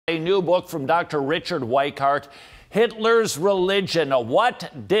A new book from Dr. Richard Weikart, Hitler's Religion.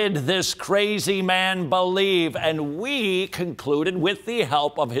 What did this crazy man believe? And we concluded, with the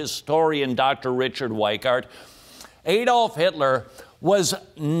help of historian Dr. Richard Weikart, Adolf Hitler was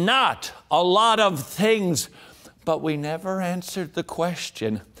not a lot of things, but we never answered the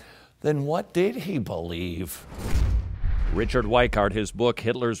question, then what did he believe? Richard Weikart, his book,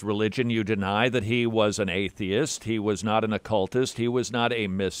 Hitler's Religion. You deny that he was an atheist. He was not an occultist. He was not a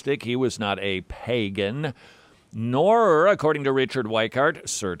mystic. He was not a pagan. Nor, according to Richard Weikart,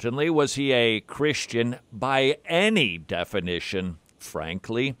 certainly was he a Christian by any definition,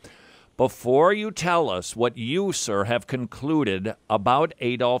 frankly. Before you tell us what you, sir, have concluded about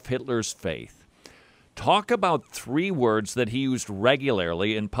Adolf Hitler's faith, talk about three words that he used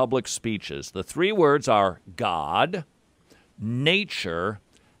regularly in public speeches. The three words are God, nature,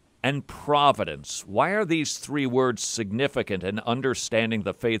 and providence. Why are these three words significant in understanding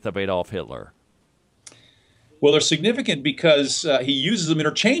the faith of Adolf Hitler? Well, they're significant because he uses them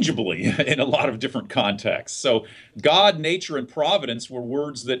interchangeably in a lot of different contexts. So God, nature, and providence were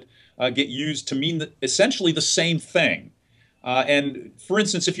words that get used to mean essentially the same thing. And for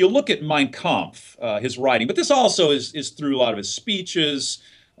instance, if you look at Mein Kampf, his writing, but this also is through a lot of his speeches,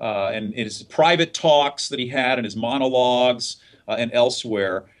 and his private talks that he had and his monologues and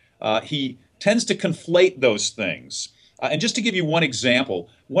elsewhere, he tends to conflate those things. And just to give you one example,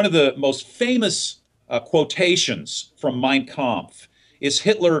 one of the most famous quotations from Mein Kampf is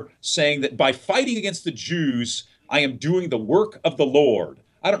Hitler saying that by fighting against the Jews, I am doing the work of the Lord.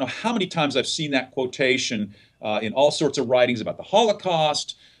 I don't know how many times I've seen that quotation in all sorts of writings about the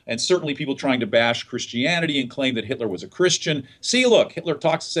Holocaust, and certainly people trying to bash Christianity and claim that Hitler was a Christian. See, look, Hitler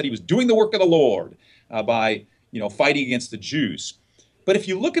said he was doing the work of the Lord by, fighting against the Jews. But if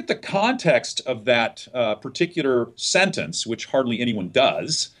you look at the context of that particular sentence, which hardly anyone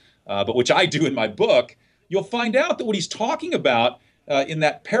does, but which I do in my book, you'll find out that what he's talking about in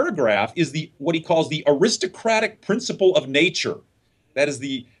that paragraph is what he calls the aristocratic principle of nature. That is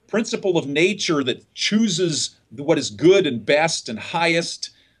the principle of nature that chooses what is good and best and highest,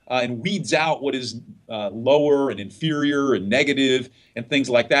 and weeds out what is lower and inferior and negative and things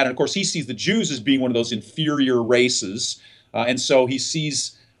like that. And of course, he sees the Jews as being one of those inferior races. And so he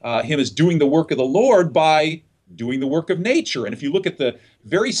sees him as doing the work of the Lord by doing the work of nature. And if you look at the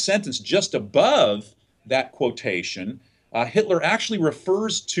very sentence just above that quotation, Hitler actually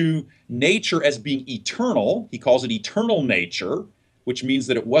refers to nature as being eternal. He calls it eternal nature, which means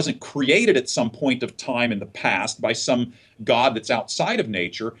that it wasn't created at some point of time in the past by some God that's outside of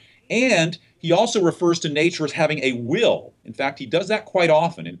nature. And he also refers to nature as having a will. In fact, he does that quite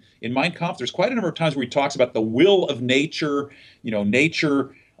often. In Mein Kampf, there's quite a number of times where he talks about the will of nature,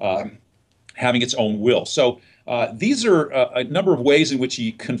 nature having its own will. So these are a number of ways in which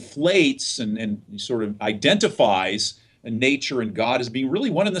he conflates and sort of identifies nature and God as being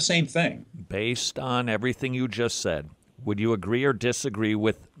really one and the same thing. Based on everything you just said, would you agree or disagree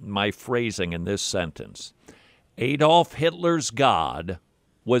with my phrasing in this sentence? Adolf Hitler's God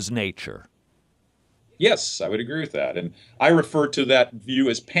was nature. Yes, I would agree with that. And I refer to that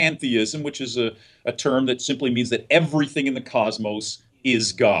view as pantheism, which is a term that simply means that everything in the cosmos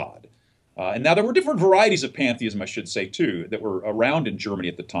is God. And now there were different varieties of pantheism, I should say, too, that were around in Germany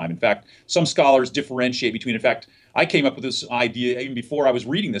at the time. In fact, some scholars differentiate between, in fact, I came up with this idea even before I was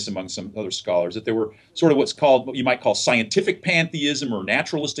reading this among some other scholars, that there were sort of what you might call scientific pantheism or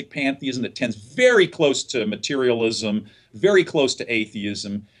naturalistic pantheism that tends very close to materialism, very close to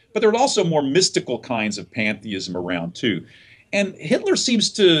atheism. But there are also more mystical kinds of pantheism around, too. And Hitler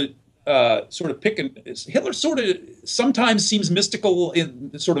seems to Hitler sort of sometimes seems mystical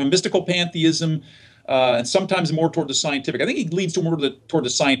in sort of a mystical pantheism, and sometimes more toward the scientific. I think he leans toward the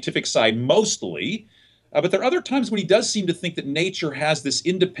scientific side mostly, but there are other times when he does seem to think that nature has this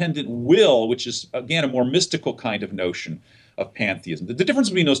independent will, which is, again, a more mystical kind of notion of pantheism. The difference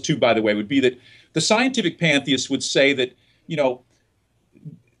between those two, by the way, would be that the scientific pantheists would say that,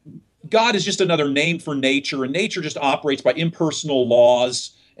 God is just another name for nature, and nature just operates by impersonal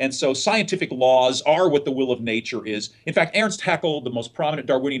laws. And so scientific laws are what the will of nature is. In fact, Ernst Haeckel, the most prominent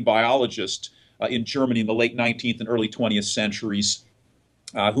Darwinian biologist in Germany in the late 19th and early 20th centuries,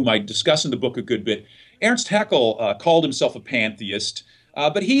 whom I discuss in the book a good bit, Ernst Haeckel called himself a pantheist,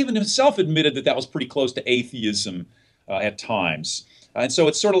 but he even himself admitted that that was pretty close to atheism at times. And so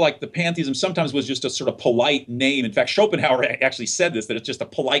it's sort of like the pantheism sometimes was just a sort of polite name. In fact, Schopenhauer actually said this, that it's just a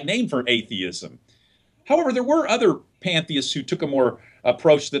polite name for atheism. However, there were other pantheists who took a more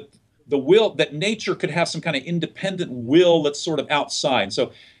approach that that nature could have some kind of independent will that's sort of outside. And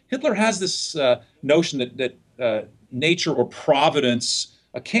so Hitler has this notion that nature or providence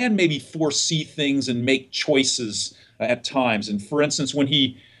can maybe foresee things and make choices at times. And for instance, when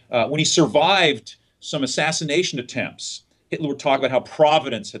he survived some assassination attempts, Hitler would talk about how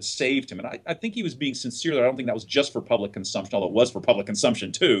providence had saved him. And I think he was being sincere there. I don't think that was just for public consumption, although it was for public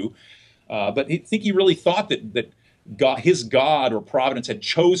consumption too. But I think he really thought that his God or providence had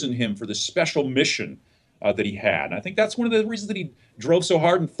chosen him for this special mission that he had. And I think that's one of the reasons that he drove so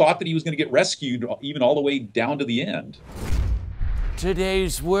hard and thought that he was going to get rescued even all the way down to the end.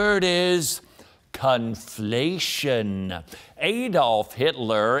 Today's word is conflation. Adolf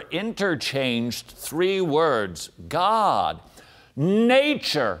Hitler interchanged three words, God,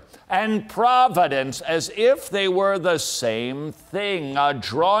 nature, and providence, as if they were the same thing,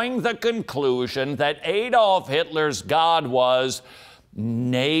 drawing the conclusion that Adolf Hitler's God was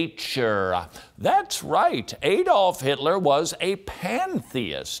nature. That's right. Adolf Hitler was a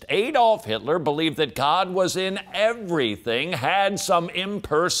pantheist. Adolf Hitler believed that God was in everything, had some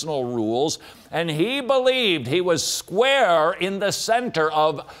impersonal rules, and he believed he was square in the center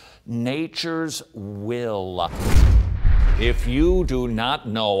of nature's will. If you do not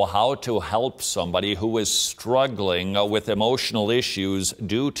know how to help somebody who is struggling with emotional issues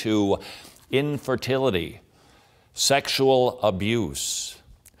due to infertility, sexual abuse,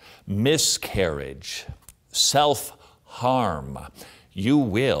 miscarriage, self-harm, you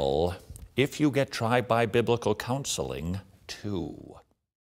will, if you get tried by biblical counseling, too.